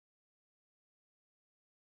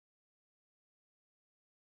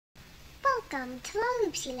Welcome to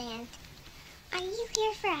Loopsyland. Are you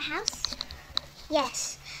here for a house?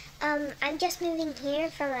 Yes. I'm just moving here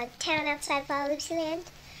from a town outside Loopsyland.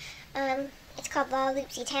 It's called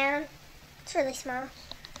Loopsy Town. It's really small.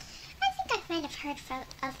 I think I might have heard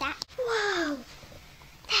of that. Whoa!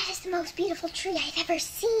 That is the most beautiful tree I've ever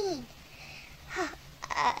seen.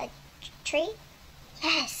 A tree?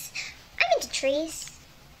 Yes. I'm into trees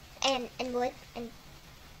and wood and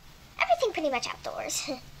everything pretty much outdoors.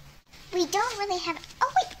 We don't really have...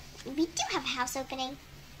 Oh, wait. We do have a house opening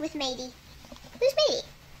with Matey. Who's Matey?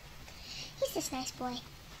 He's this nice boy.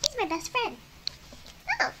 He's my best friend.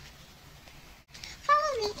 Oh.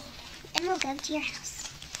 Follow me, and we'll go to your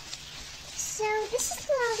house. So, this is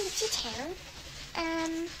TheLalaloopsy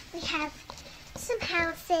Town. We have some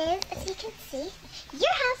houses, as you can see.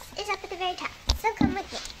 Your house is up at the very top, so come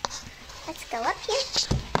with me. Let's go up here.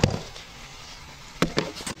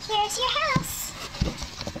 Here's your house.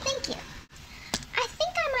 Thank you. I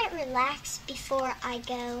think I might relax before I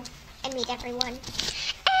go and meet everyone.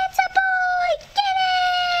 It's a boy! Get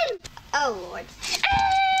him! Oh, Lord.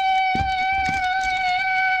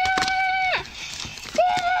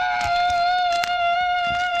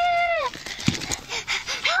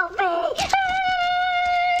 Help me!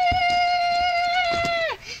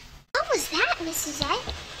 What was that, Mrs.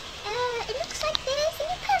 Ed? It looks like there's a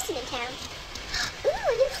new person in town. Ooh,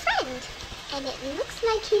 a new friend. And it looks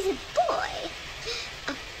like he's a boy.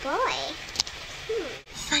 A boy?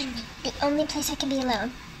 Finally, the only place I can be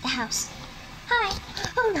alone. The house. Hi.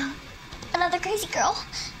 Oh no. Another crazy girl.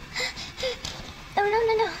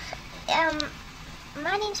 Oh, no.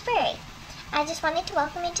 My name's Prairie. I just wanted to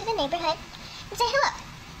welcome you to the neighborhood and say hello.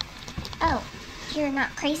 Oh, you're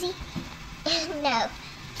not crazy? No.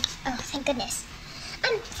 Oh, thank goodness.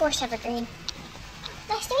 I'm Forrest Evergreen.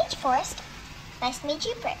 Nice to meet you, Forrest. Nice to meet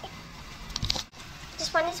you, Prairie.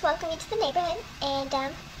 Just wanted to welcome you to the neighborhood and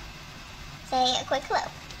say a quick hello.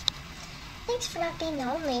 Thanks for not being the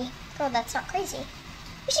only girl that's not crazy.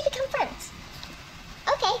 We should become friends.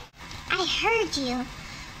 Okay. I heard you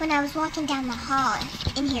when I was walking down the hall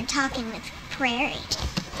in here talking with Prairie.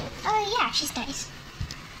 Oh yeah, she's nice.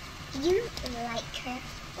 You like her.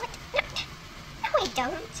 What? No, I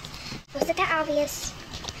don't. Was it that obvious?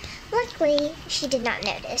 Luckily, she did not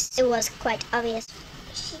notice. It was quite obvious.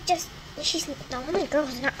 She's the only girl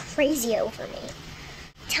who's not crazy over me.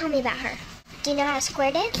 Tell me about her. Do you know how to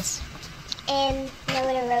square dance? And know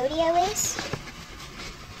what a rodeo is?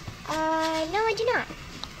 No, I do not.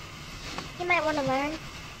 You might want to learn.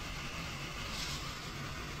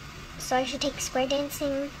 So I should take square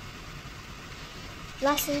dancing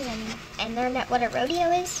lessons and learn what a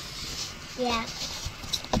rodeo is? Yeah.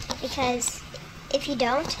 Because if you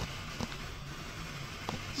don't,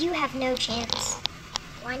 you have no chance.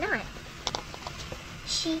 Why not?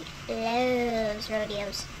 She loves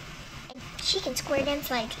rodeos. And she can square dance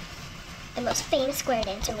like the most famous square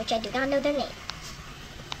dancer, which I do not know their name.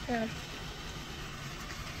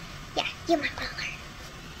 Yeah, you might want to learn.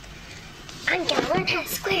 I'm gonna learn how to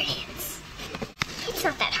square dance. It's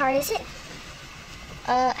not that hard, is it?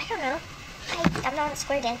 I don't know. I'm not a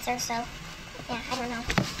square dancer, so yeah, I don't know.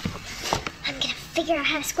 I'm gonna figure out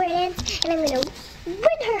how to square dance, and I'm gonna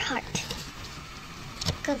win her heart.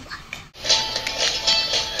 Good luck.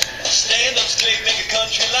 Stand up straight, make a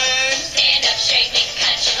country line. Stand up straight, make a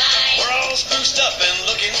country line. We're all spruced up and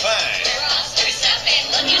looking fine. We're all spruced up and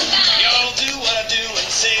looking fine. Y'all do what I do and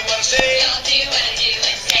say what I say. Y'all do what I do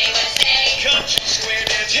and say what I say. Country square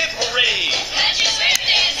dance, hip hooray. Country square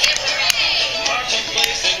dance, hip hooray. March in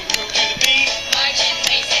place and groove to the beat. March in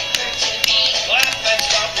place and groove to the beat. Clap and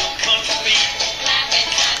stop your country feet. Clap and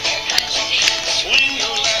stop your country feet. Swing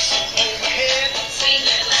your lasso overhead. Swing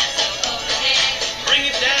your lasso overhead. Bring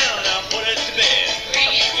it down, now put it to bed.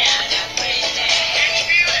 Bring it down, now put it to bed. Can you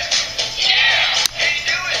feel it? Yeah. Can you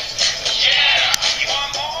do it? Yeah. You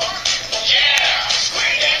want more? Yeah.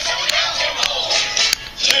 Square dance, so now some more.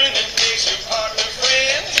 Turn and face your partner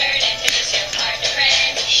friend. Turn and face your partner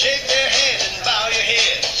friend. Shake their hand and bow your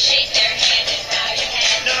head. Shake their hand and bow your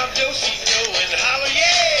head. Now do-si-do and holler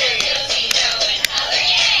yay. Do-si-do and holler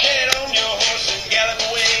yay. Get on your horse and gallop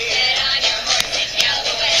away. Get on your horse and gallop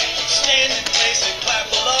away. Stand in place and clap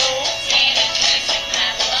along. Stand in place and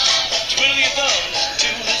clap along. Twiddle your thumbs to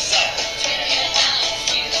the song. Twiddle your thumbs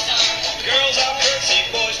to the song. Girls all curtsy,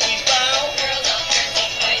 boys please bow. Girls all curtsy,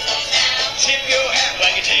 boys please bow. Tip your hat,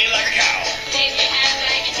 wag your tail like a cow. Tip your hat,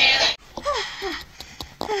 wag your tail.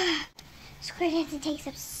 Square dancing takes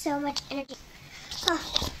up so much energy.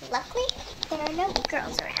 Oh, luckily, there are no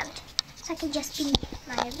girls around, so I can just be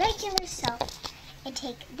my regular self and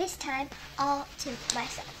take this time all to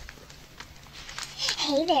myself.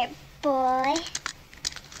 Hey there, boy.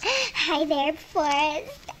 Hi there,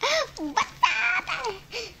 Forrest. What's up?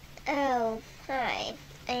 Oh, hi.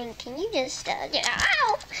 And can you just, get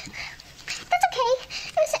out? That's okay.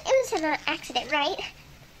 It was an accident, right?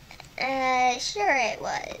 Sure it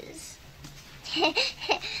was.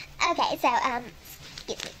 Okay, so,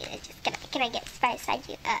 excuse me, can I get by beside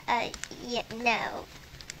you? Yeah, no.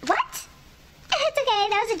 What? It's okay,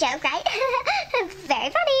 that was a joke, right? Very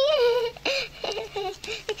funny.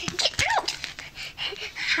 Get out!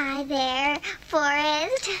 Hi there,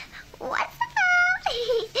 Forrest. What's up?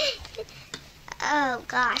 Oh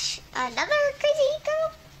gosh, another crazy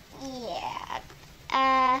girl?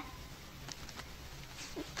 Yeah.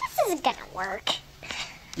 This isn't gonna work.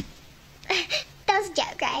 That was a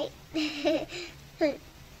joke, right?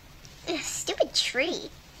 Stupid tree.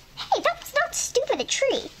 Hey, that was not stupid, a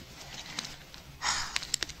tree.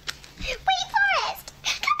 Wait, Forrest!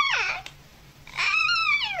 Come back!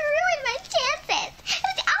 You ruined my chances. It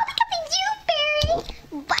was all because of you, Barry.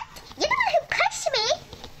 What? You're the one who pushed me.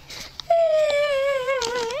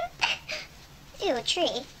 Ew, a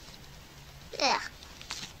tree. Ugh.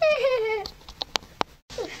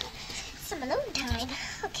 Some alone time.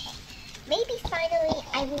 Okay. Maybe finally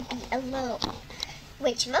I will be alone.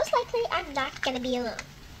 Which most likely I'm not gonna be alone.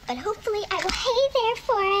 But hopefully I will. Hey there,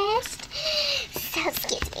 Forrest. So,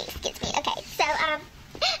 excuse me. Okay, so, how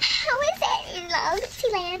is it in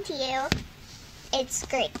Loopsyland to you? It's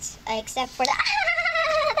great, except for the...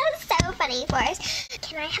 That was so funny, Forrest.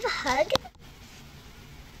 Can I have a hug?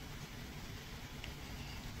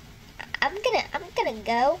 I'm gonna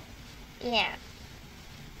go. Yeah.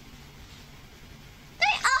 I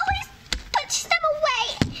always push them away.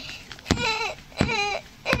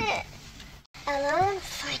 Alone,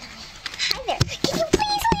 finally. Hi there. Can you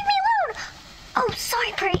please leave me alone? Oh,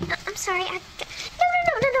 sorry, Prey. I'm sorry. No.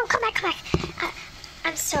 Come back.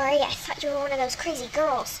 I'm sorry. I thought you were one of those crazy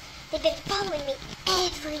girls. They've been following me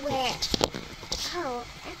everywhere. Oh,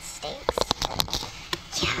 that stinks.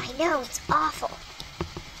 Yeah, I know. It's awful.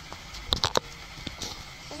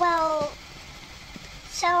 Well,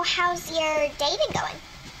 so how's your dating going?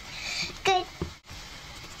 Good.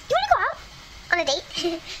 You want to go out on a date?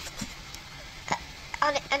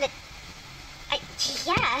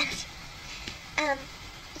 Yeah.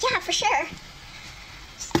 Yeah, for sure.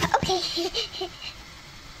 Okay.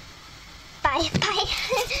 Bye.